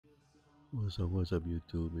What's up,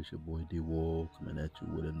 YouTube? It's your boy Dwal coming at you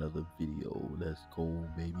with another video. Let's go,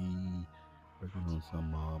 baby. Working on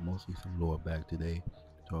some, mostly some lower back today,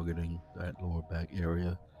 targeting that lower back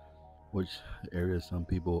area, which area some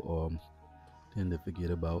people tend to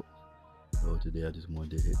forget about. So today I just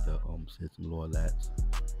wanted to hit some lower lats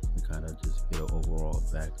and kind of just get an overall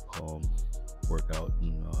back workout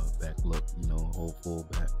and back look, whole full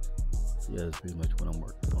back. Yeah, that's pretty much what I'm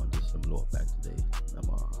working on, just some lower back today. I'm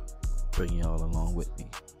bringing y'all along with me.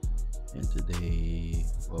 And today,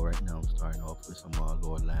 well, right now I'm starting off with some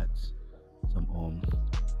lower lats, some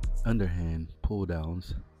underhand pull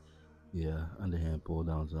downs. Yeah, underhand pull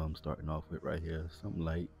downs. I'm starting off with right here, some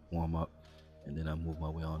light warm up, and then I move my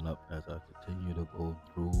way on up as I continue to go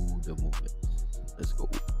through the movement. Let's go.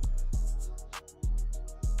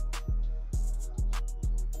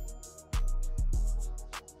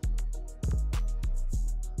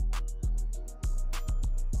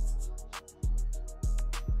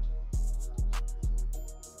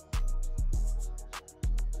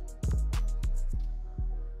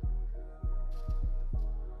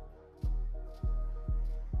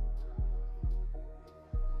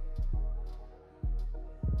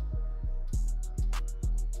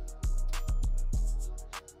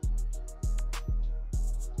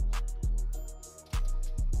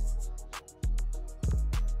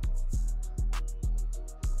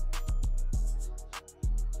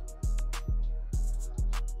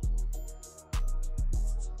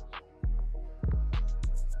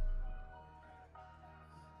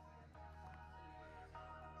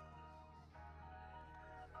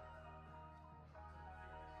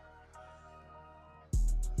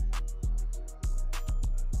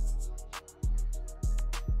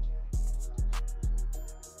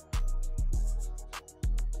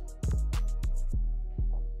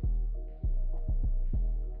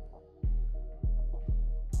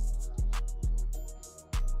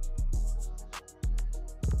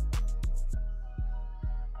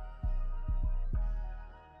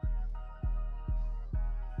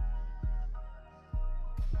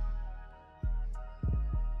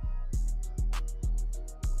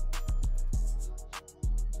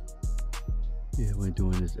 Yeah, when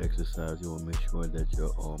doing this exercise, you want to make sure that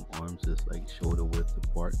your arms is like shoulder width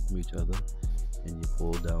apart from each other. And you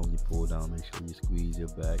pull down, make sure you squeeze your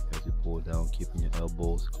back as you pull down, keeping your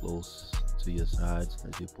elbows close to your sides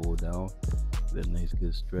as you pull down. Get a nice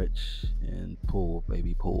good stretch and pull,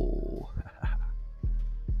 baby, pull.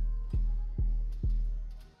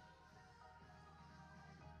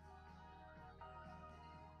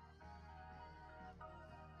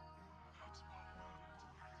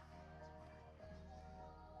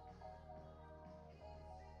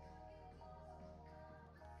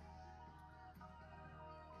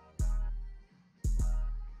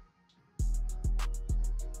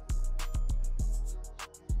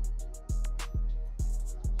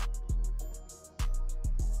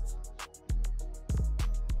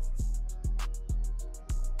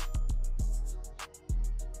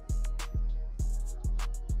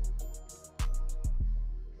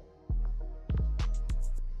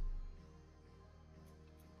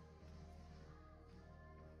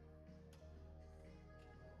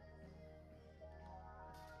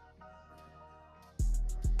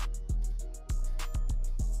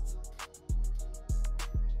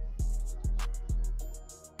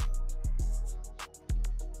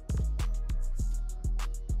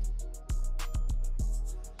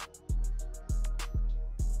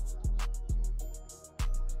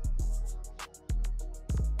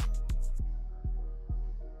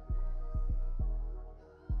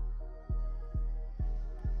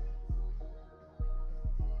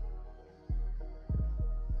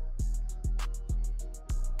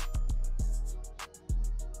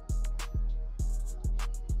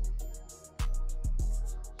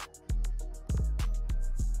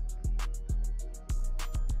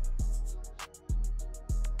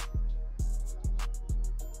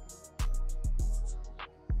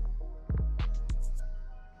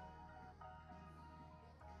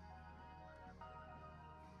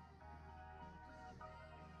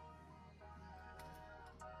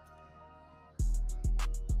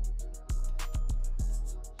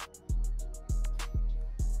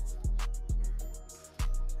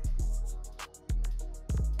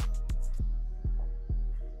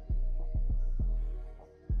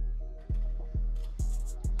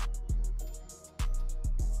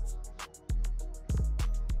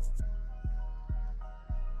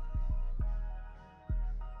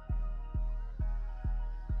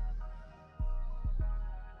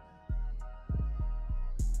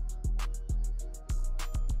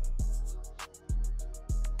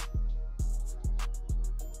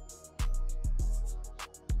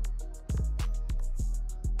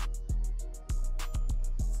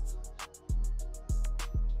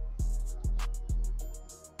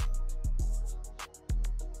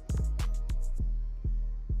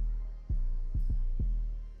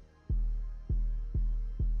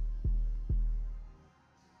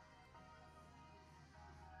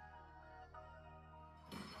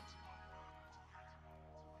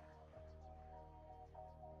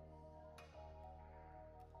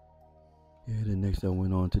 Yeah, then next I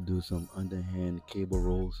went on to do some underhand cable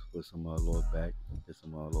rolls for some lower back. There's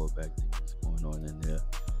some lower back things going on in there.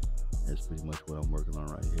 That's pretty much what I'm working on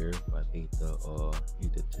right here. About 8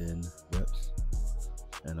 to 10 reps.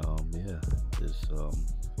 And yeah, just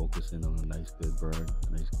focusing on a nice good burn,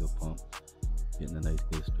 a nice good pump, getting a nice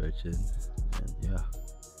good stretch in, and yeah.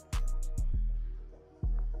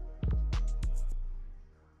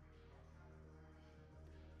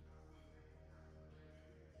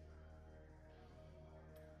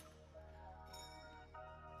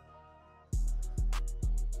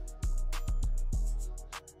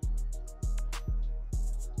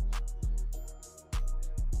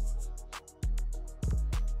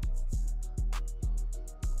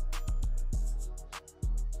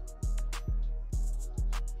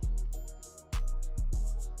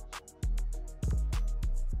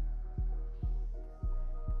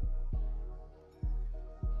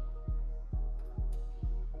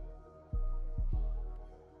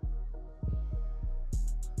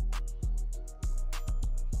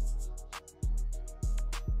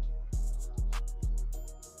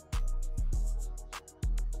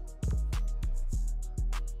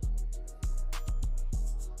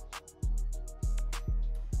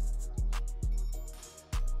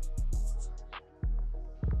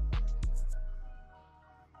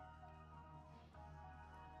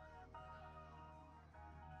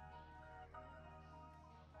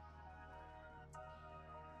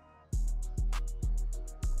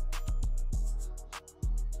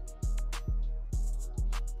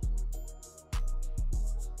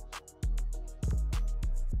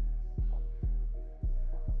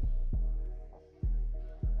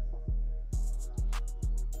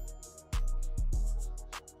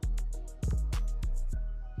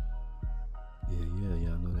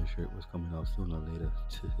 Yeah, I know that shirt was coming out sooner or later.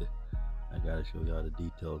 I gotta show y'all the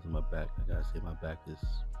details in my back. I gotta say my back is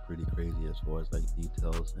pretty crazy as far as like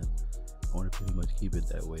details, and I want to pretty much keep it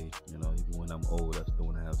that way. You know, even when I'm old, I still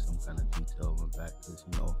want to have some kind of detail on my back, because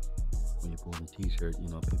you know, when you're pulling a t-shirt, you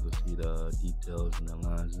know, people see the details and the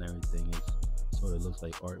lines and everything. It sort of looks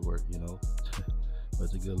like artwork, you know. But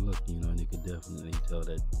it's a good look, you know, and you can definitely tell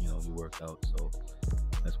that, you know, you work out. So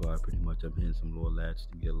that's why I pretty much I'm hitting some lower lats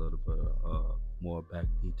to get a little bit more back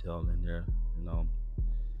detail in there, you know,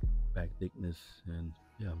 back thickness. And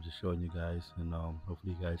yeah, I'm just showing you guys, and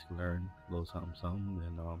hopefully you guys can learn a little something, something.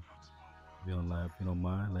 And if you don't like, if you don't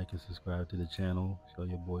mind, like and subscribe to the channel. Show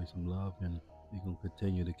your boy some love, and we can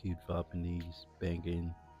continue to keep dropping these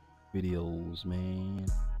banging videos, man.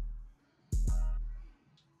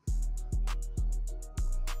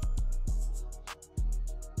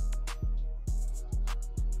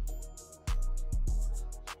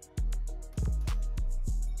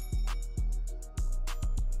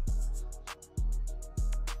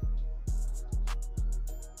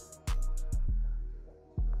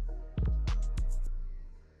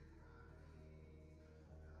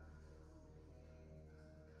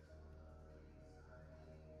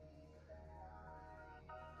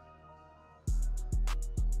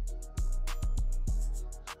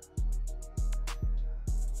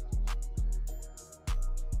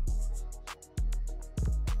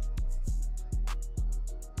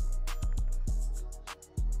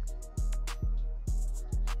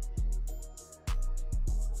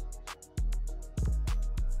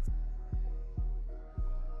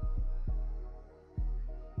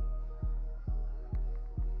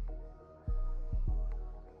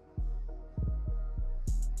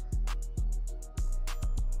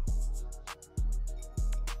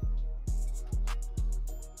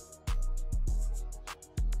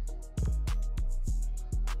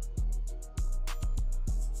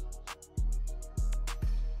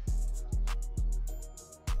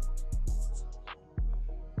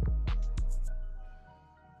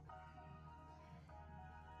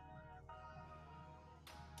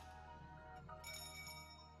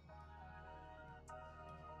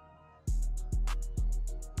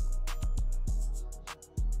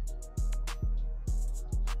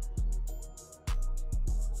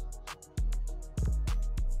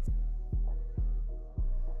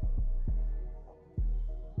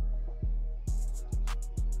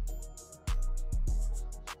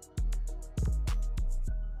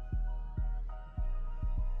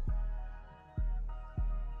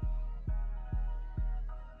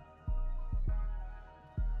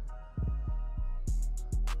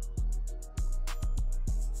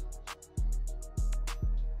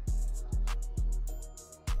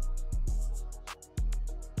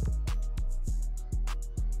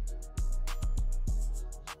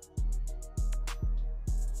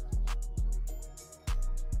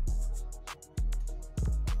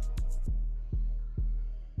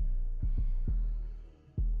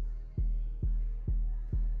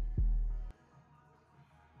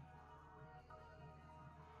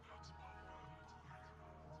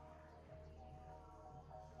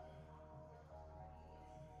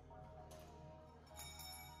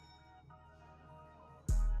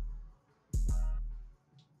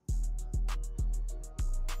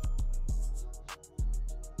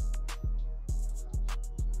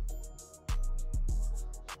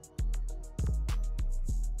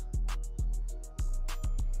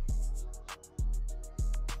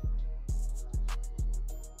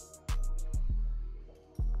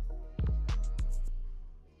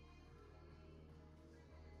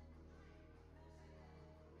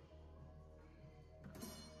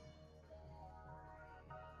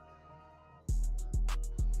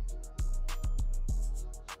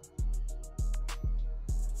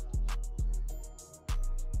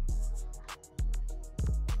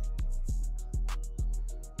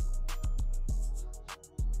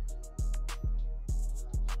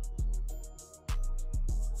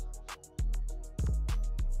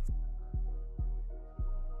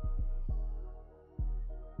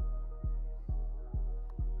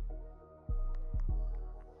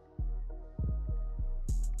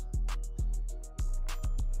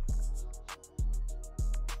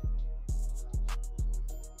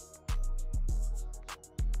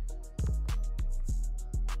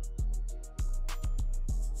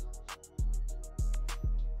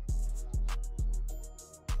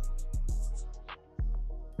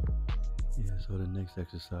 So the next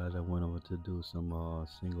exercise, I went over to do some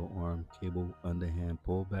single arm cable underhand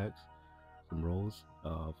pullbacks, some rolls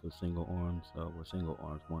for single arms, single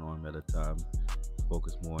arms, one arm at a time.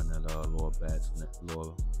 Focus more on that lower back,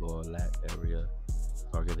 lower lat area,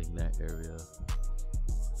 targeting that area.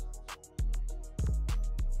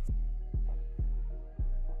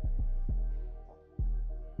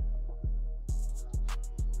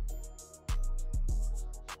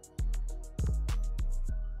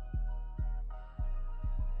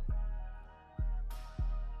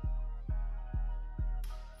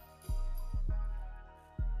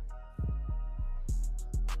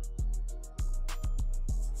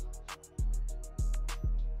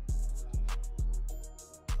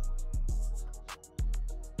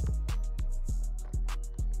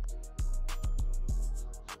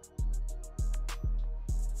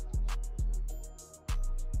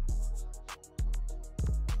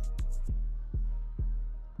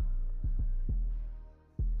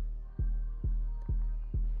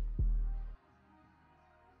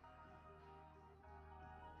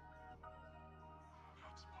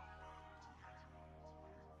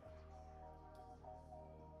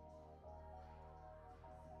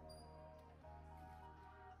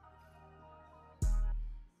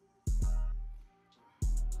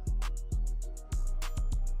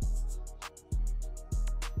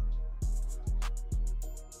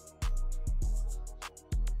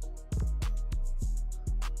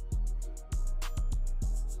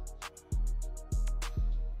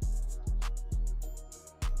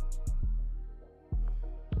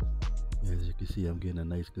 As you can see, I'm getting a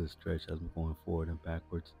nice good stretch as I'm going forward and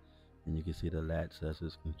backwards. And you can see the lats as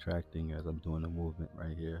it's contracting as I'm doing the movement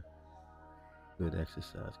right here. Good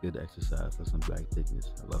exercise for some back thickness.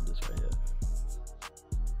 I love this right here.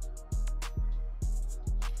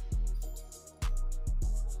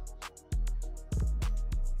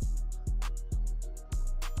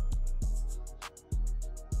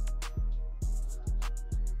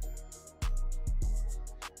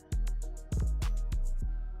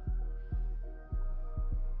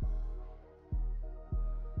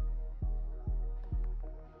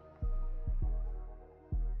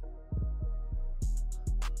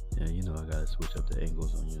 Yeah, you know I gotta switch up the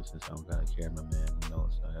angles on you since I don't got a cameraman, you know,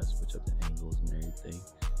 so I gotta switch up the angles and everything.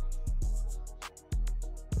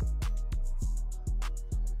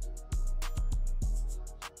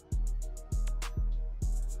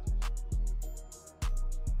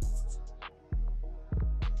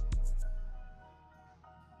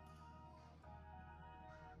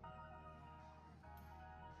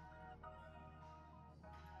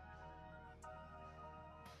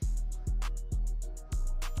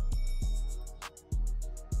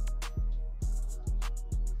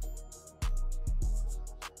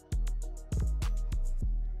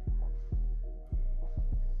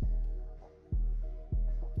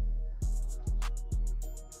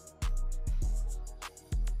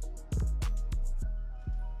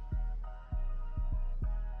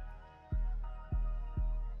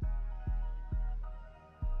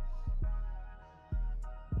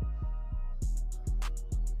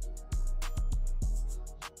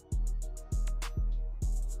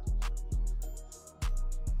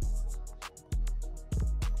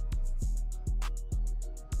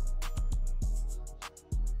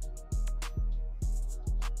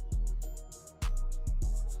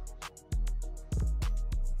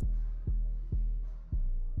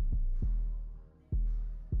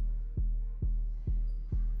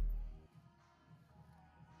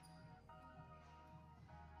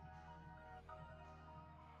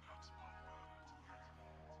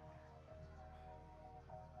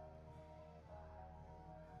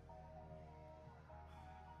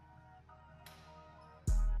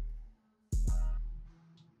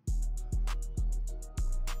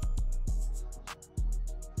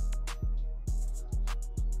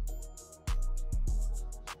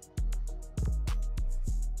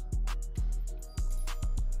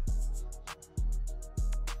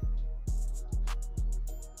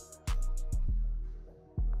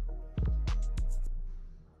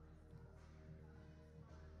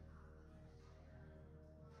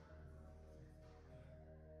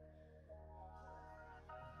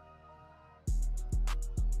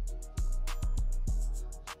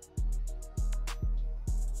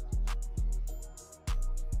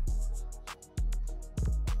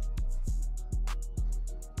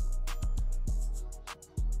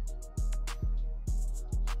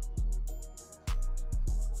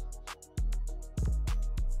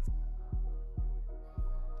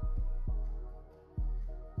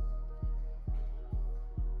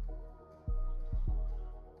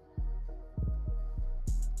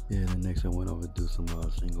 Yeah, the next I went over to do some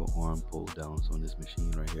single arm pull downs on this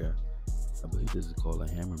machine right here. I believe this is called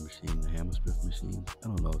a hammer machine, a hammer strip machine. I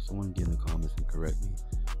don't know. Someone get in the comments and correct me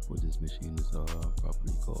what this machine is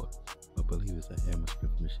properly called. I believe it's a hammer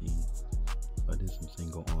strip machine. I did some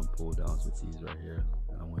single arm pull downs with these right here.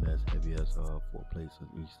 I went as heavy as 4 plates on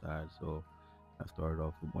each side. So I started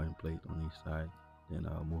off with 1 plate on each side, then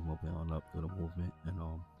move my way on up to the movement, and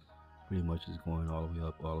pretty much just going all the way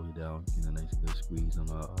up, all the way down, getting a nice good squeeze on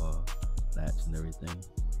the lats and everything,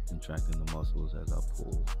 contracting the muscles as I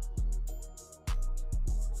pull.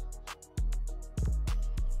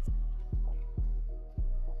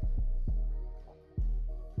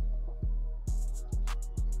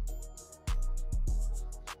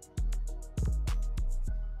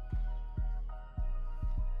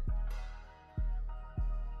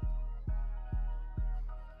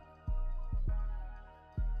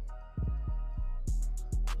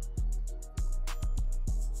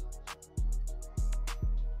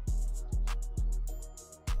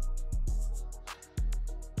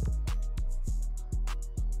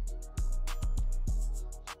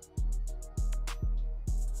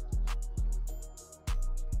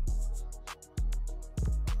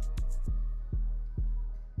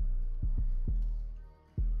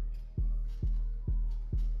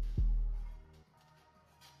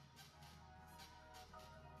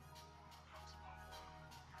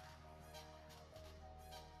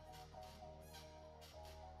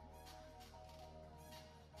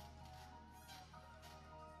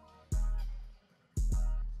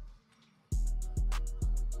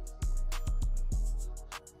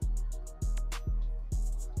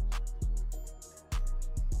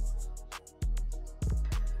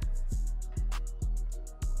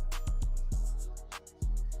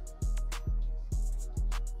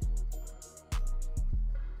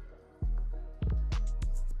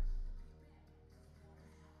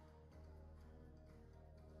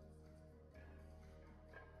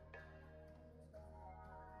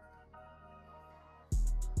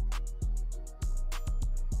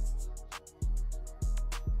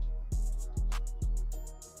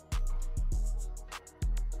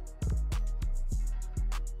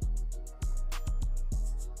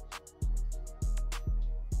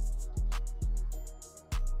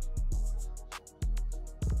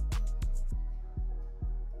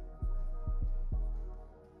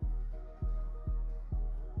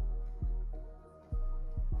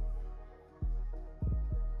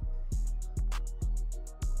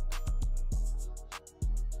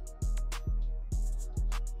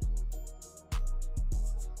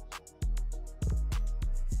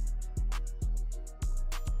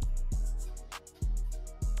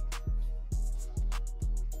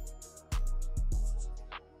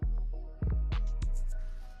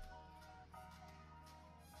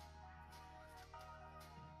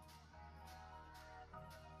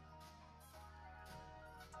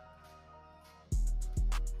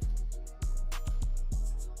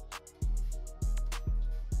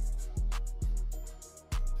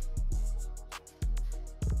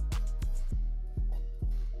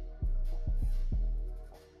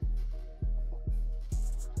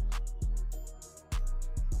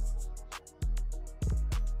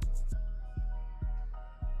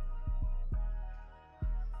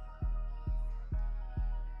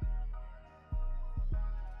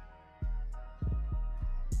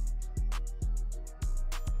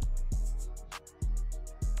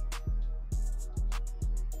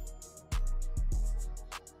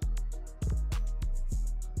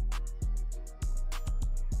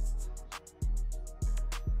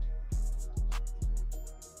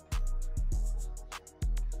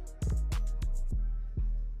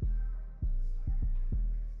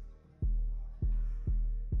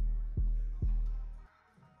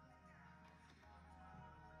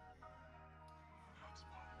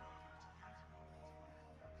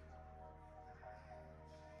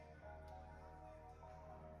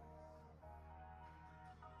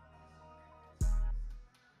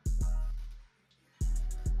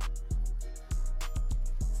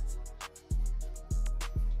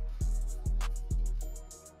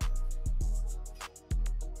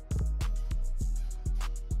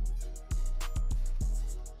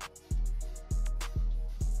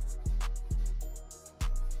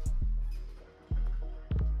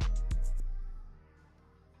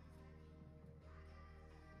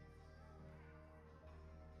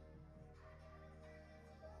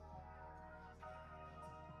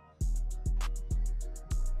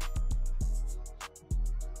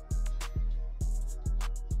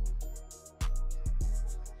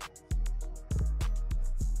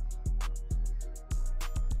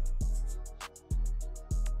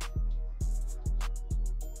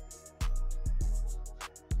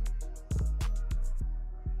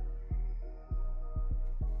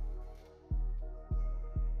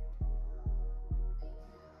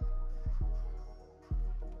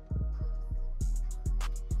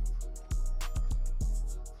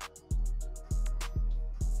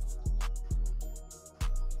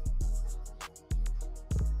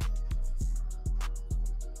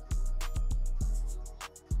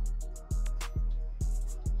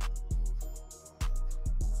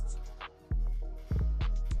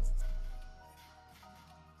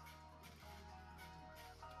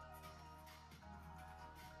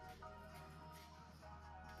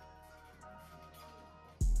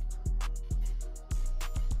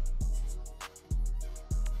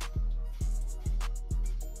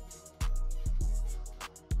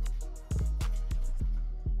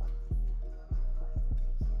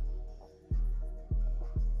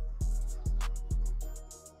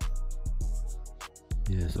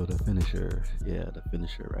 Yeah, so the finisher, yeah, the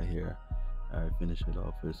finisher right here. I finish it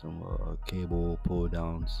off with some cable pull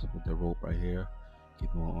downs with the rope right here.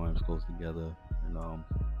 Keep my arms close together, and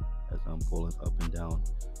as I'm pulling up and down,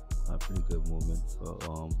 pretty good movement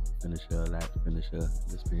for finisher, lat finisher.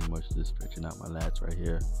 Just pretty much just stretching out my lats right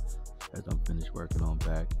here as I'm finished working on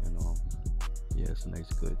back, and yeah, it's a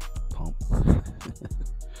nice good pump,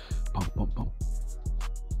 pump, pump, pump.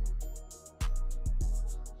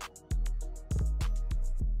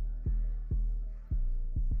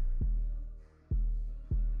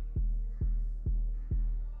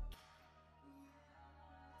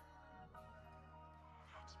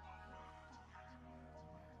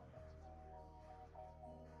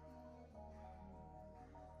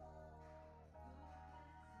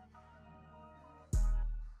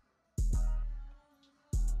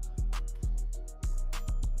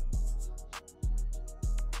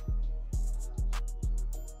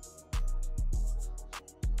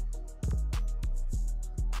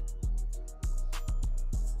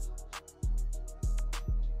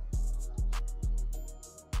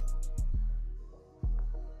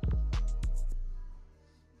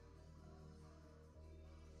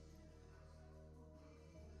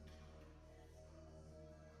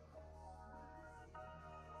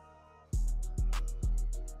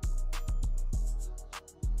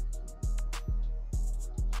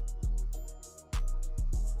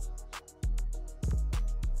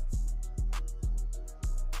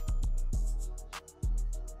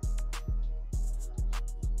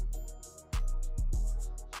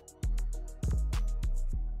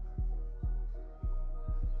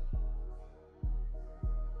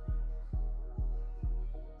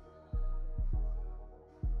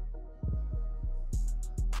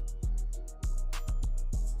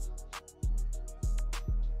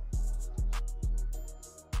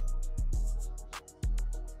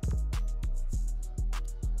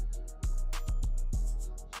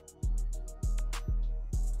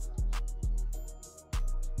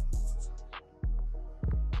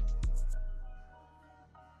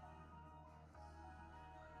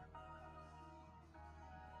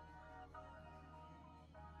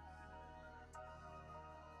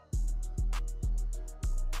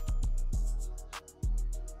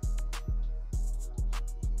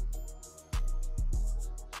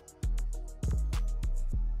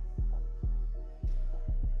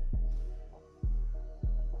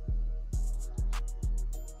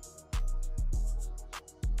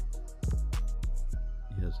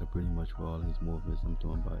 Yeah, so pretty much for all these movements, I'm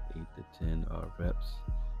doing about 8 to 10 reps,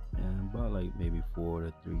 and about like maybe 4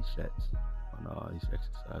 to 3 sets on these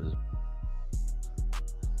exercises.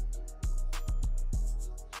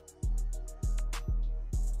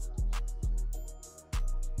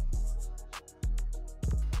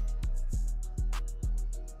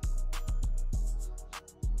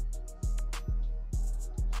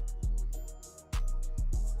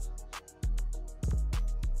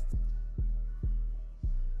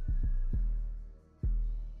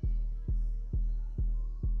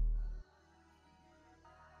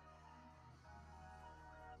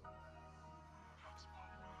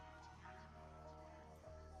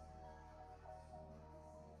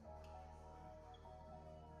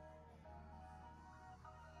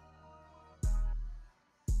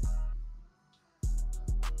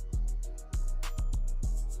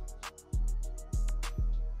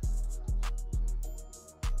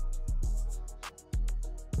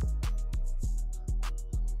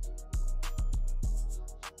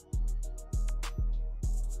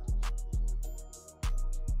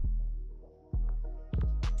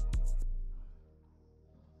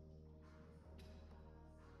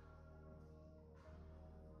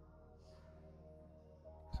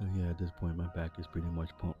 So yeah, at this point, my back is pretty much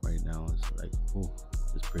pumped right now. It's like, ooh,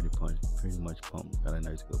 it's pretty much pumped. Got a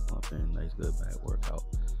nice good pump in, nice good back workout.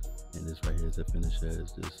 And this right here is the finisher.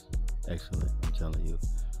 It's just excellent, I'm telling you.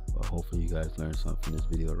 But hopefully you guys learned something from this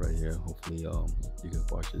video right here. Hopefully you can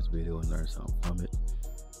watch this video and learn something from it.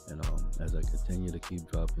 And as I continue to keep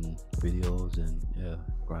dropping videos, and yeah,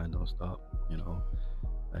 grind don't stop,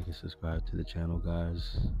 like and subscribe to the channel,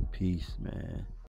 guys. Peace, man.